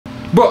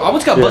Bro, I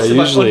once got busted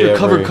by usually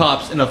undercover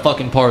cops in a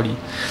fucking party.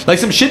 Like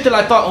some shit that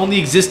I thought only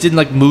existed in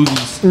like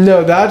movies.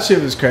 No, that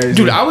shit was crazy.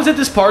 Dude, I was at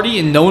this party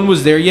and no one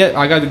was there yet.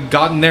 I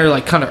gotten there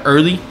like kind of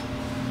early.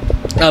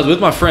 I was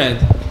with my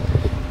friend.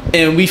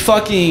 And we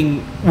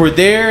fucking were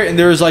there, and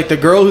there was like the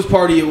girl whose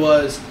party it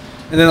was,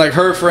 and then like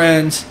her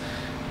friends.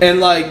 And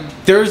like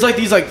there was like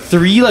these like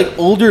 3 like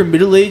older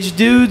middle-aged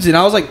dudes, and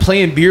I was like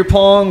playing beer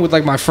pong with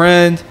like my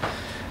friend.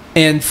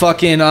 And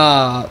fucking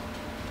I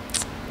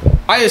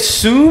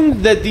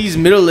assumed that these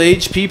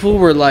middle-aged people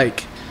were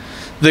like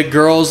the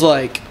girl's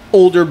like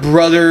older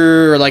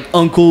brother or like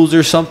uncles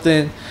or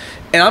something.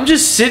 And I'm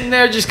just sitting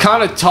there just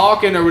kind of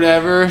talking or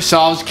whatever. So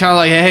I was kind of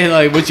like, hey,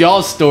 like, what's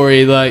y'all's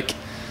story? Like,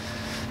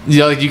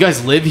 you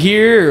guys live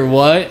here or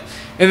what?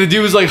 And the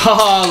dude was like,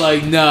 haha,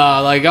 like,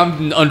 nah, like, I'm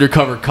an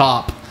undercover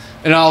cop.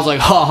 And I was like,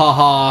 ha ha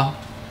ha.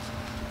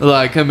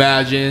 Like,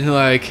 imagine,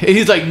 like, and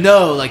he's like,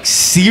 no, like,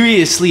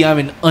 seriously, I'm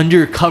an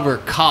undercover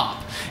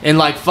cop. And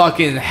like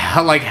fucking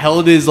like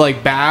held his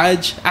like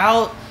badge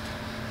out,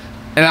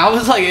 and I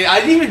was like,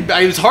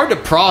 it was hard to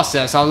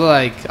process. I was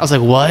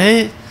like,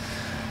 what?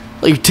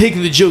 Like, you're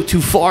taking the joke too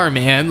far,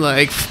 man.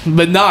 Like,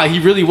 but nah, he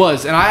really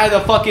was. And I had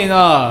a fucking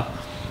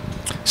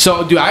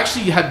so dude, I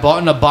actually had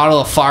bought a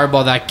bottle of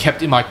Fireball that I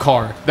kept in my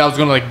car that was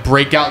gonna like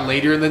break out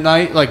later in the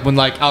night, like when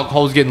like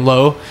alcohol was getting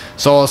low.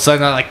 So all of a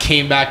sudden I like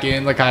came back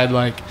in, like I had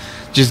like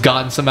just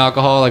gotten some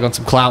alcohol, like on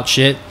some clout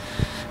shit,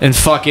 and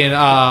fucking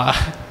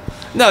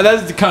no,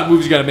 that's the kind of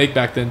moves you gotta make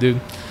back then,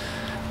 dude.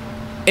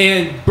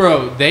 And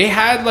bro, they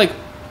had like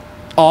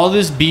all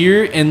this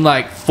beer and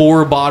like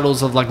 4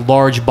 bottles of like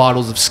large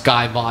bottles of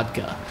Sky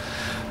vodka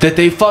that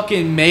they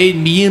fucking made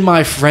me and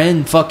my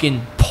friend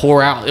fucking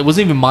pour out. It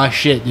wasn't even my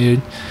shit,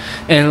 dude.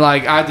 And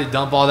like I had to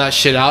dump all that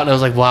shit out, and I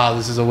was like, wow,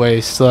 this is a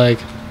waste. Like,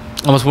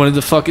 I almost wanted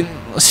to fucking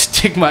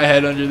stick my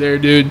head under there,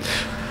 dude.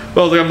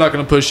 But I was like, I'm not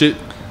gonna push it.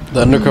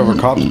 The undercover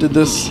cops did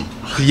this?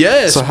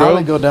 Yes, so bro. how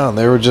did it go down?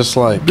 They were just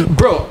like...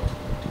 Bro,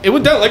 it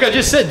went down like I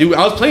just said, dude.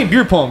 I was playing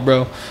beer pong,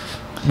 bro,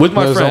 with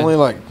my friend. It was only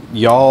like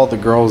y'all, the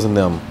girls, and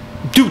them.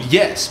 Dude,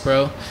 yes,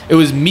 bro. It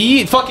was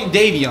me, fucking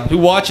Davion, who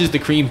watches the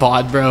Cream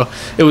Pod, bro.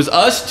 It was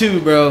us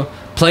 2, bro,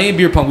 playing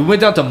beer pong. We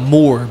went down to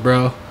Moore,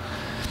 bro.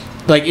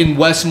 Like in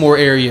Westmore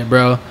area,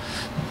 bro.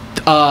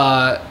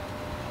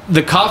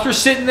 The cops were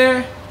sitting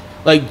there,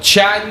 like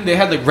chatting. They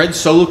had like red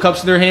Solo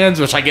cups in their hands,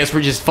 which I guess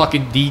were just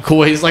fucking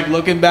decoys, like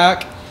looking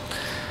back.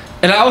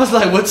 And I was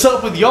like, what's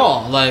up with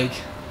y'all? Like,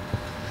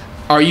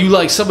 are you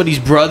like somebody's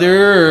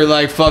brother, or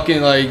like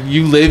fucking like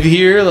you live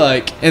here?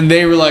 Like, and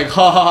they were like,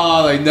 ha ha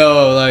ha, like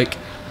no, like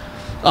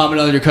I'm an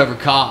undercover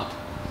cop.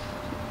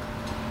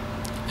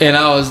 And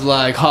I was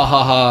like, ha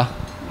ha ha.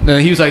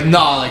 And he was like,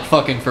 nah, like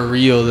fucking for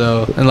real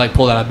though, and like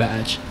pulled out a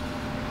badge.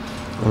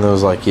 And it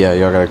was like, yeah,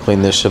 y'all gotta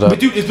clean this shit up. But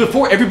dude, it's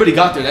before everybody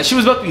got there. That shit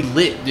was about to be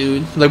lit,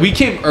 dude. Like we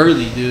came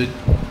early, dude.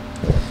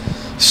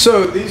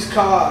 So these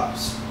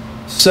cops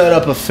set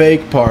up a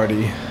fake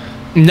party.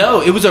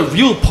 No, it was a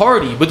real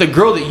party with a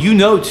girl that you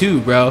know too,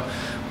 bro.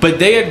 But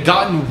they had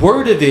gotten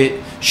word of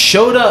it,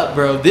 showed up,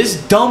 bro.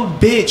 This dumb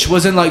bitch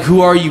wasn't like,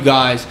 who are you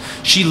guys?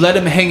 She let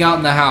him hang out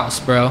in the house,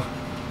 bro.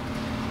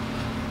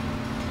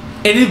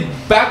 And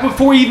back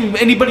before even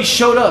anybody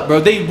showed up, bro,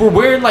 they were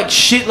wearing like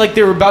shit like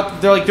they're in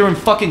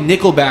fucking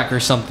Nickelback or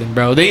something,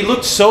 bro. They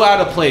looked so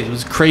out of place. It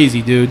was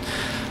crazy, dude.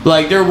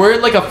 Like they're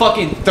wearing like a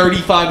fucking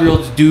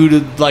 35-year-old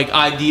dude like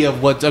idea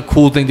of what a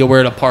cool thing to wear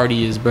at a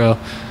party is, bro.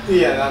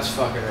 Yeah, that's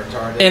fucking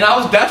retarded. And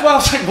that's why I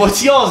was like,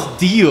 what's y'all's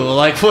deal?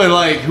 Like, what,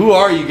 like, who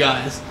are you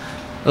guys?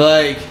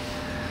 Like,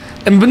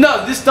 but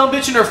no, this dumb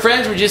bitch and her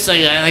friends were just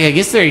like, I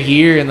guess they're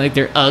here and like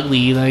they're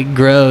ugly, like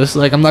gross.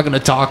 Like, I'm not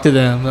gonna talk to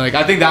them. Like,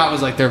 I think that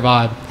was like their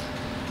vibe.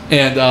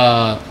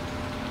 And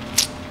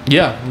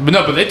yeah,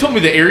 but they told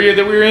me the area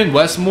that we were in,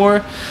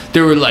 Westmore,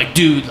 they were like,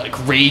 dude, like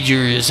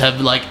ragers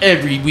have like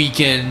every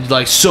weekend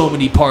like so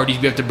many parties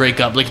we have to break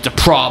up. Like it's a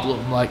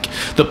problem. Like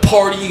the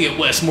partying at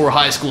Westmore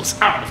High School is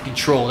out of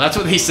control. That's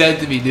what they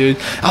said to me, dude. I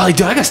was like,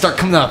 dude, I gotta start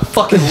coming out of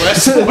fucking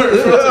Westmore,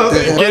 bro.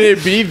 Can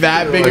it be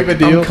that big of a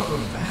deal?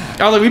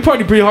 I was like, we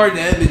partied pretty hard in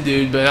Edmond,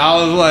 dude. But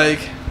I was like,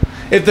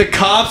 if the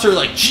cops are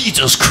like,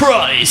 Jesus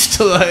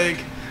Christ, like,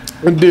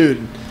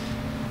 dude.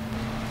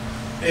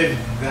 If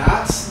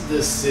that's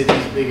the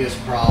city's biggest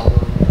problem,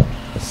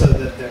 so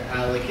that they're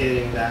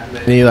allocating that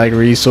many like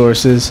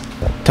resources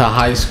to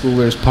high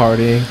schoolers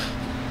partying,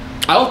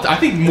 I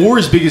think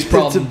Moore's biggest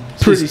problem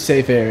it's a pretty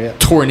safe area.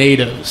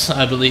 Tornadoes,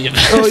 I believe.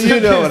 Oh,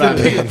 you know what I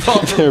mean.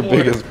 Their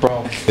biggest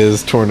problem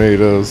is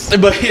tornadoes.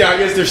 But yeah, I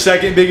guess their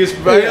second biggest.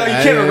 Yeah,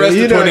 you can't arrest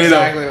a tornado.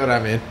 Exactly what I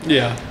mean.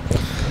 Yeah,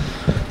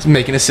 it's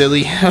making it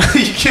silly. You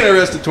can't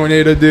arrest a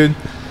tornado, dude.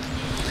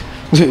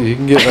 You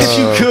can get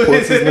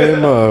what's his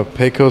name?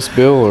 Pecos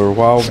Bill or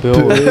Wild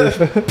Bill?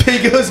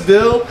 Pecos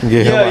Bill?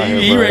 Yeah,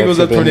 he wrangles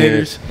up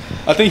tornadoes.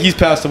 I think he's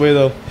passed away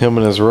though. Him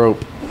and his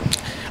rope.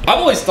 I've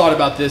always thought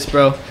about this,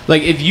 bro.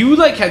 Like, if you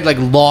like had like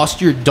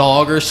lost your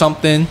dog or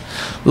something,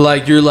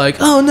 like you're like,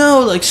 oh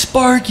no, like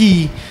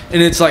Sparky,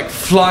 and it's like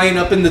flying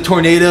up in the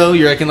tornado,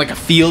 you're like in like a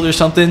field or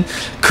something,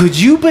 could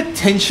you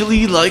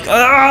potentially like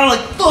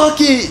fuck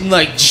it and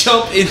like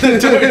jump in the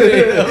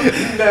tornado?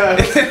 No.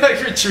 And then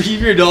like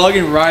retrieve your dog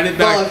and ride it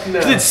back? Fuck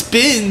no. 'Cause it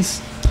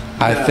spins.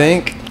 I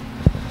think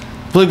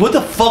But like, what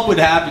the fuck would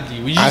happen to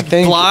you? Would you just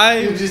You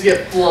fly? just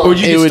get flown. Or would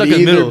you it get would stuck in the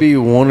either middle? be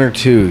one or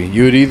two.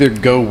 You would either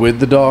go with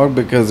the dog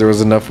because there was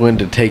enough wind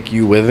to take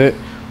you with it,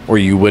 or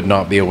you would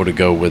not be able to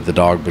go with the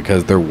dog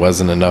because there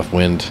wasn't enough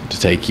wind to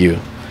take you.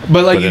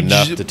 But like But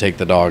enough to take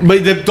the dog.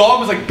 But the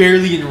dog was like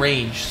barely in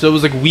range, so it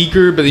was like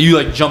weaker. But you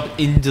like jump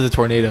into the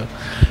tornado.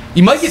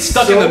 You might get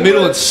stuck in the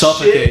middle and much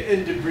suffocate. Shit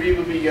and debris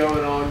would be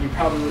going on. You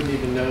probably wouldn't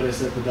even notice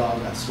that the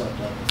dog got swept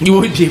up. You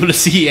wouldn't be able to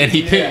see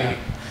anything. Yeah.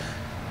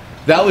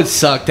 That would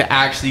suck to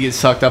actually get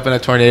sucked up in a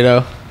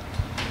tornado.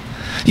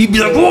 You'd be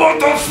like, what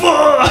the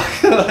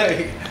fuck?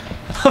 Like,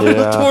 I'm in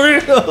a Yeah.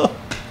 tornado.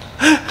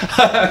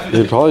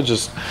 You'd probably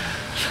just.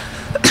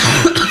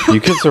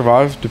 You could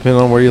survive depending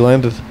on where you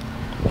landed.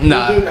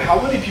 Nah. Dude,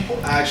 how many people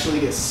actually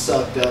get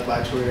sucked up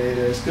by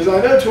tornadoes? Because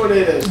I know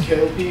tornadoes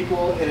kill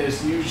people, and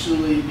it's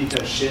usually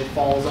because shit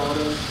falls on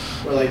them,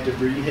 or like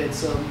debris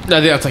hits them. I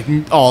think that's like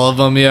all of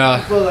them,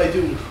 yeah. But like,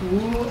 dude,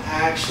 who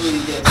actually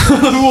gets?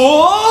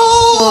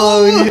 Whoa!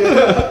 Oh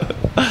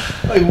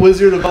yeah, like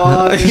Wizard of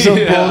Oz or some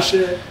Yeah.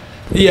 bullshit.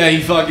 Yeah,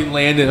 he fucking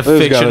landed in a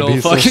There's gotta fictional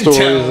be some fucking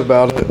stories town.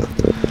 about it.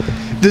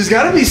 There's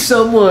got to be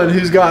someone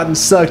who's gotten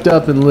sucked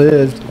up and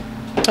lived.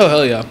 Oh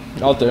hell yeah,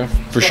 out there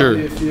for sure.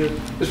 Probably a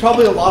few. There's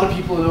probably a lot of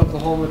people in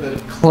Oklahoma that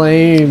have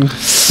claimed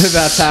that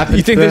that's happened.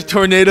 You think to there's them.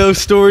 tornado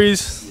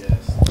stories?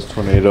 Yes.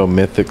 Tornado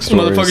mythic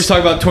stories. Motherfuckers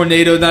talk about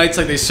tornado nights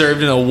like they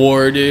served in a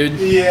war, dude.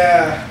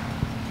 Yeah.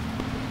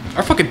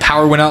 Our fucking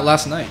power went out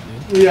last night,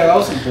 dude. Yeah, that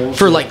was some bullshit.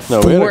 For like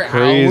No, we had 4 a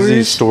crazy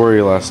hours.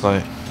 story last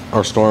night.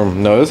 Our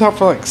storm. No, it was out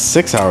for like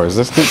 6 hours.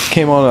 This thing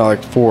came on at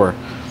like 4.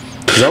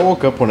 Cause I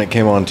woke up when it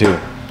came on too.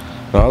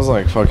 And I was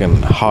like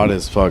fucking hot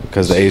as fuck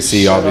because the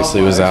AC Shut obviously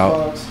off my was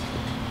out. Xbox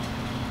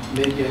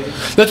mid-game.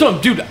 That's what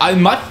I'm, dude.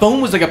 My phone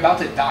was like about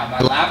to die.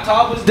 My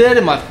laptop was dead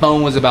and my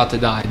phone was about to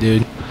die,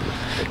 dude.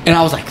 And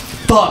I was like,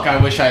 fuck, I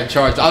wish I had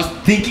charged. I was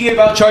thinking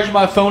about charging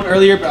my phone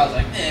earlier, but I was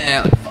like,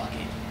 like, fuck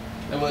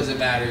it. It doesn't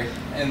matter.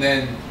 And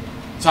then,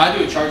 so I had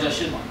to charge that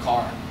shit in my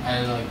car.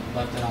 I like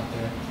left it out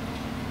there.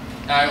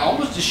 And I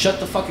almost just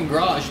shut the fucking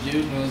garage,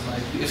 dude. And I was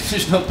like, if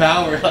there's no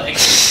power, like,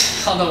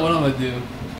 I don't know what I'm gonna do.